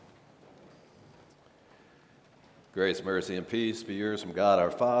Grace, mercy, and peace be yours from God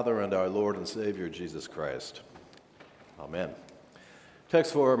our Father and our Lord and Savior, Jesus Christ. Amen.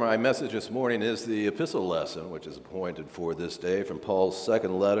 Text for my message this morning is the epistle lesson, which is appointed for this day from Paul's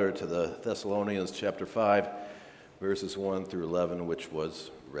second letter to the Thessalonians, chapter 5, verses 1 through 11, which was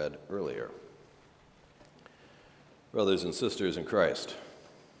read earlier. Brothers and sisters in Christ,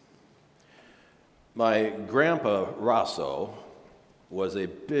 my grandpa Rossow was a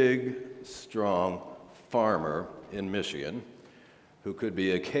big, strong farmer in Michigan who could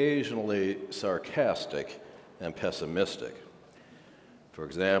be occasionally sarcastic and pessimistic. For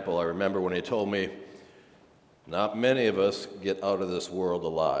example, I remember when he told me, "Not many of us get out of this world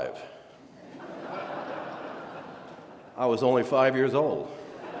alive." I was only 5 years old.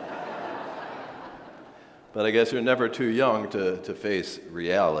 But I guess you're never too young to face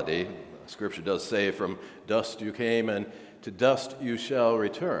reality. Scripture does say, "From dust you came, and to dust you shall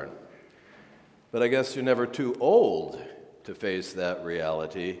return." But I guess you're never too old to face that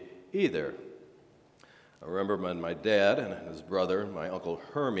reality either. I remember when my dad and his brother, my Uncle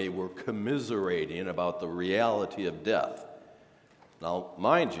Hermie, were commiserating about the reality of death. Now,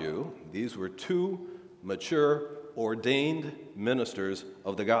 mind you, these were two mature, ordained ministers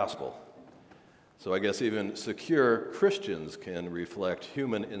of the gospel. So I guess even secure Christians can reflect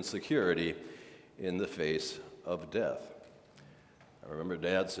human insecurity in the face of death. I remember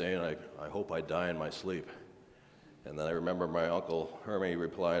Dad saying, I hope I die in my sleep. And then I remember my Uncle Hermie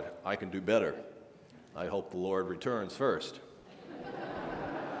replied, "I can do better. I hope the Lord returns first."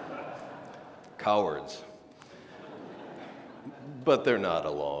 Cowards. But they're not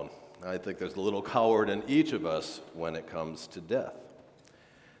alone. I think there's a little coward in each of us when it comes to death.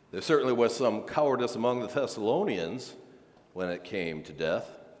 There certainly was some cowardice among the Thessalonians when it came to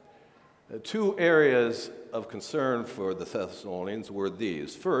death. Two areas of concern for the Thessalonians were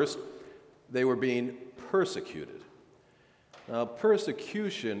these. First, they were being persecuted. Now,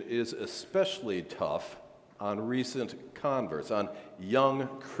 persecution is especially tough on recent converts, on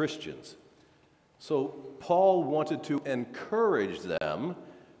young Christians. So Paul wanted to encourage them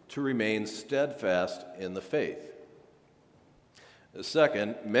to remain steadfast in the faith.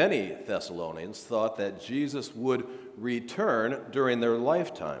 Second, many Thessalonians thought that Jesus would return during their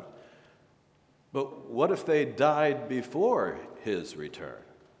lifetime. But what if they died before his return?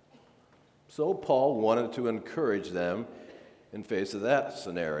 So Paul wanted to encourage them in face of that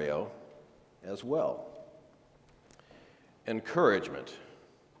scenario as well. Encouragement.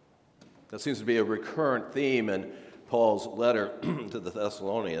 That seems to be a recurrent theme in Paul's letter to the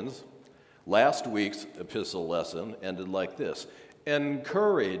Thessalonians. Last week's epistle lesson ended like this: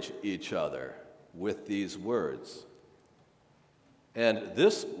 "Encourage each other with these words." And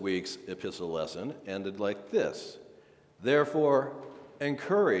this week's epistle lesson ended like this: "Therefore,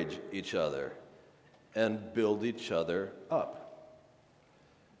 encourage each other and build each other up."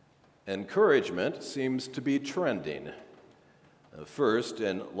 Encouragement seems to be trending. First,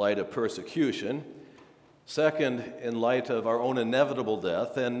 in light of persecution. Second, in light of our own inevitable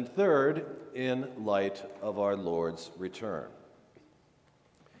death. And third, in light of our Lord's return.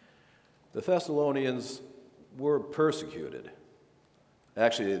 The Thessalonians were persecuted.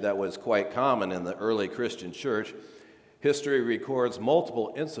 Actually, that was quite common in the early Christian church. History records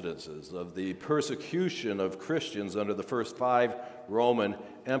multiple incidences of the persecution of Christians under the first 5 Roman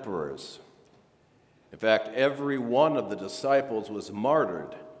emperors. In fact, every one of the disciples was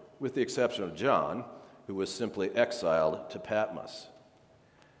martyred, with the exception of John, who was simply exiled to Patmos.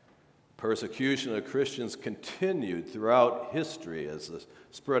 Persecution of Christians continued throughout history as the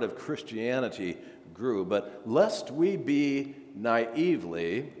spread of Christianity grew. But lest we be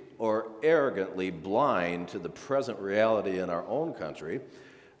naively or arrogantly blind to the present reality in our own country,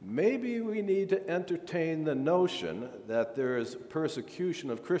 maybe we need to entertain the notion that there is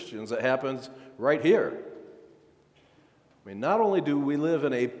persecution of Christians that happens right here. I mean, not only do we live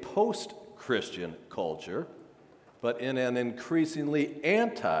in a post-Christian culture, but in an increasingly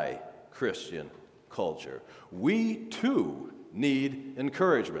anti-Christian culture. We too need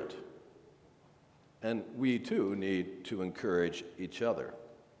encouragement. And we too need to encourage each other.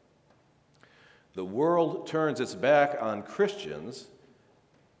 The world turns its back on Christians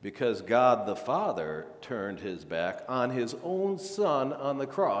because God the Father turned his back on his own Son on the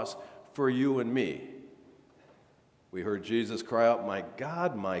cross for you and me. We heard Jesus cry out, my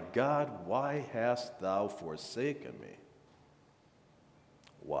God, why hast thou forsaken me?"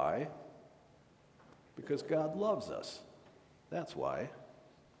 Why? Because God loves us. That's why.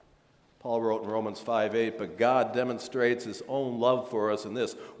 Paul wrote in Romans 5:8, "But God demonstrates his own love for us in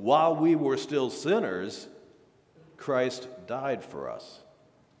this: while we were still sinners, Christ died for us."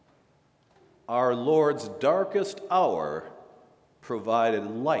 our Lord's darkest hour provided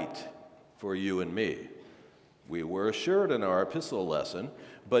light for you and me. We were assured in our epistle lesson,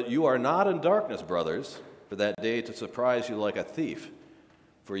 but you are not in darkness, brothers, for that day to surprise you like a thief.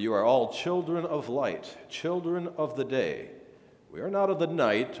 For you are all children of light, children of the day. We are not of the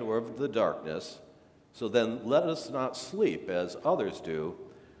night or of the darkness. So then let us not sleep as others do,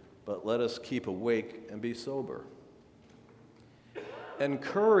 but let us keep awake and be sober.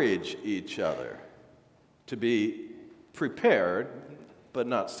 Encourage each other to be prepared, but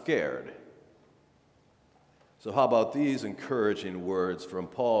not scared. So how about these encouraging words from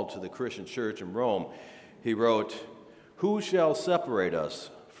Paul to the Christian church in Rome? He wrote, "Who shall separate us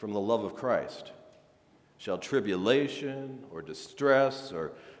from the love of Christ? Shall tribulation or distress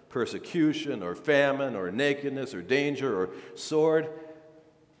or persecution or famine or nakedness or danger or sword?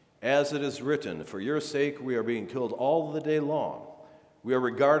 As it is written, for your sake we are being killed all the day long. We are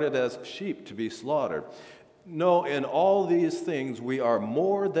regarded as sheep to be slaughtered. No, in all these things we are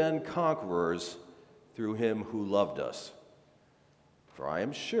more than conquerors through him who loved us. For I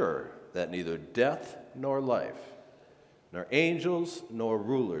am sure that neither death nor life, nor angels nor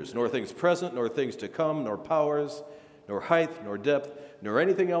rulers, nor things present nor things to come, nor powers, nor height nor depth, nor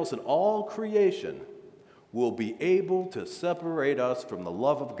anything else in all creation will be able to separate us from the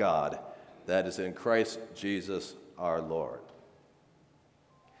love of God that is in Christ Jesus our Lord."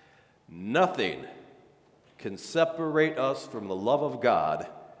 Nothing can separate us from the love of God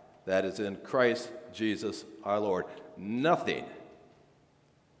that is in Christ Jesus our Lord. Nothing.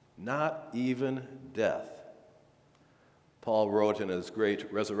 Not even death. Paul wrote in his great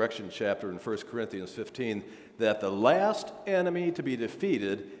resurrection chapter in 1 Corinthians 15 that the last enemy to be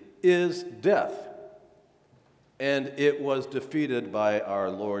defeated is death. And it was defeated by our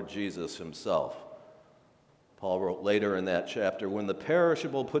Lord Jesus himself. Paul wrote later in that chapter, "When the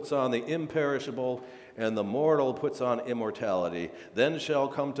perishable puts on the imperishable, and the mortal puts on immortality, then shall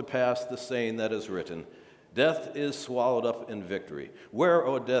come to pass the saying that is written, Death is swallowed up in victory. Where,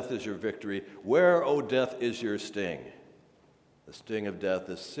 O death, is your victory? Where, O death, is your sting? The sting of death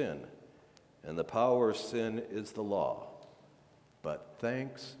is sin, and the power of sin is the law. But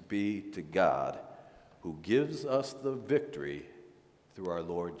thanks be to God, who gives us the victory through our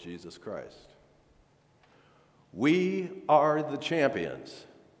Lord Jesus Christ." We are the champions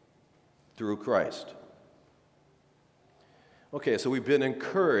through Christ. Okay, so we've been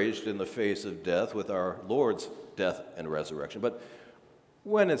encouraged in the face of death with our Lord's death and resurrection. But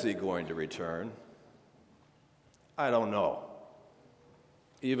when is he going to return? I don't know.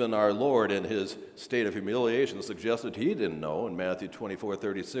 Even our Lord, in his state of humiliation, suggested he didn't know. In Matthew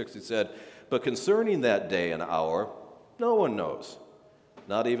 24:36, he said, "But concerning that day and hour, no one knows,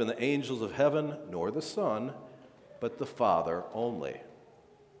 not even the angels of heaven, nor the Son, but the Father only."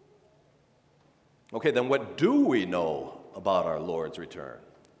 Okay, then what do we know about our Lord's return?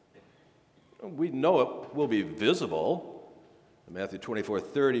 We know it will be visible. Matthew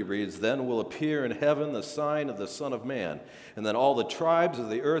 24:30 reads, "Then will appear in heaven the sign of the Son of Man, and then all the tribes of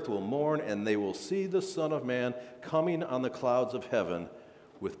the earth will mourn, and they will see the Son of Man coming on the clouds of heaven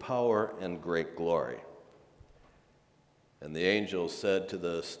with power and great glory." And the angels said to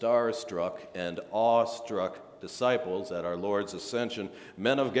the star-struck and awe-struck disciples at our Lord's ascension,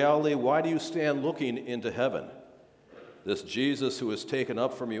 "Men of Galilee, why do you stand looking into heaven? This Jesus who is taken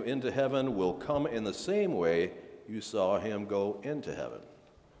up from you into heaven will come in the same way you saw him go into heaven."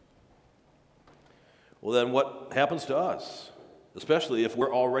 Well, then what happens to us, especially if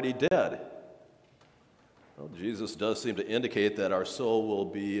we're already dead? Well, Jesus does seem to indicate that our soul will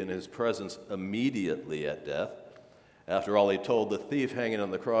be in his presence immediately at death. After all, he told the thief hanging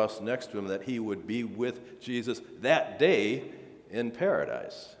on the cross next to him that he would be with Jesus that day in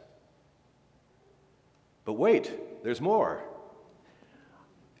paradise. But wait, there's more.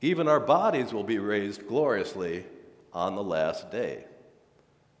 Even our bodies will be raised gloriously on the last day.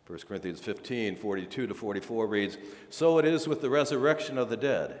 1 Corinthians 15:42-44 reads, "So it is with the resurrection of the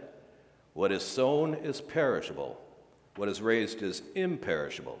dead. What is sown is perishable. What is raised is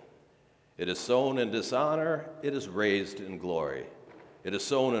imperishable. It is sown in dishonor, it is raised in glory. It is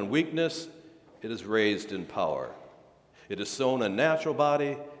sown in weakness, it is raised in power. It is sown a natural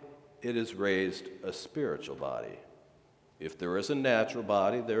body, it is raised a spiritual body. If there is a natural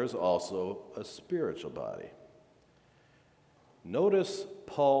body, there is also a spiritual body." Notice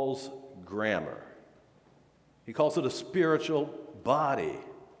Paul's grammar. He calls it a spiritual body.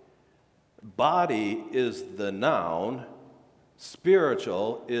 Body is the noun,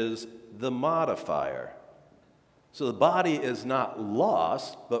 spiritual is the modifier. So the body is not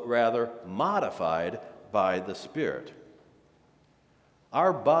lost, but rather modified by the Spirit.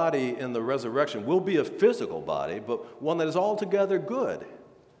 Our body in the resurrection will be a physical body, but one that is altogether good,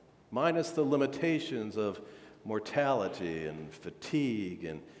 minus the limitations of mortality and fatigue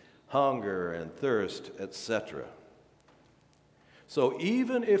and hunger and thirst, etc. So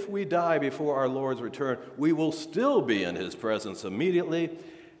even if we die before our Lord's return, we will still be in his presence immediately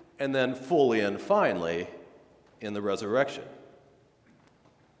and then fully and finally in the resurrection.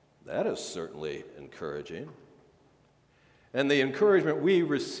 That is certainly encouraging. And the encouragement we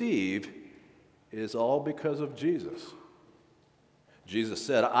receive is all because of Jesus. Jesus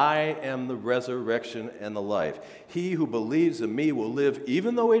said, "I am the resurrection and the life. He who believes in me will live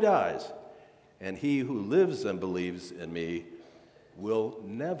even though he dies, and he who lives and believes in me will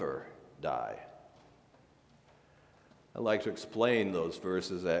never die." I like to explain those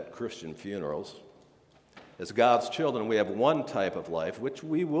verses at Christian funerals. As God's children, we have one type of life which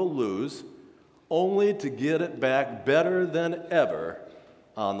we will lose only to get it back better than ever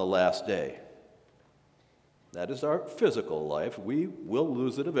on the last day. That is our physical life. We will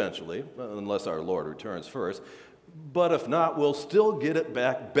lose it eventually, unless our Lord returns first. But if not, we'll still get it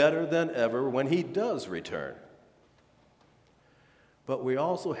back better than ever when he does return. But we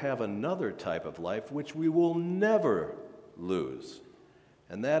also have another type of life which we will never lose,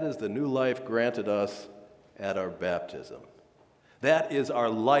 and that is the new life granted us at our baptism. That is our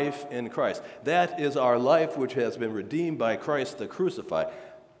life in Christ. That is our life which has been redeemed by Christ the crucified.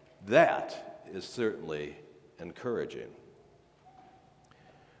 That is certainly encouraging.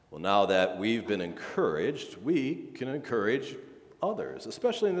 Well, now that we've been encouraged, we can encourage others,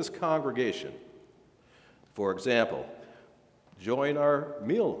 especially in this congregation. For example, join our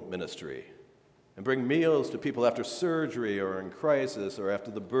meal ministry and bring meals to people after surgery or in crisis or after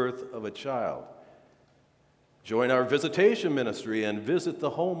the birth of a child. Join our visitation ministry and visit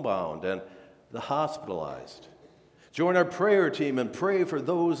the homebound and the hospitalized. Join our prayer team and pray for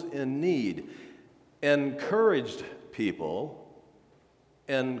those in need. Encourage people.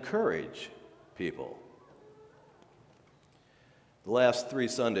 Encourage people. The last 3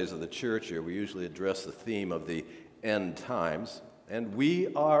 Sundays of the church year, we usually address the theme of the end times, and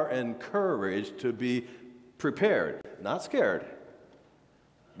we are encouraged to be prepared, not scared.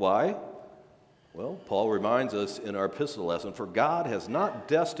 Why? Well, Paul reminds us in our epistle lesson, "For God has not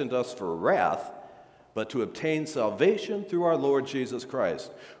destined us for wrath, but to obtain salvation through our Lord Jesus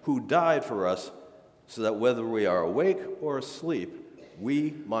Christ, who died for us, so that whether we are awake or asleep,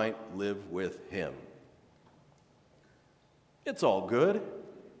 we might live with him." It's all good.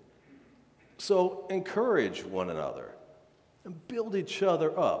 So encourage one another and build each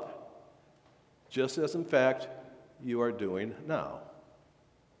other up, just as in fact you are doing now.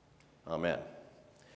 Amen.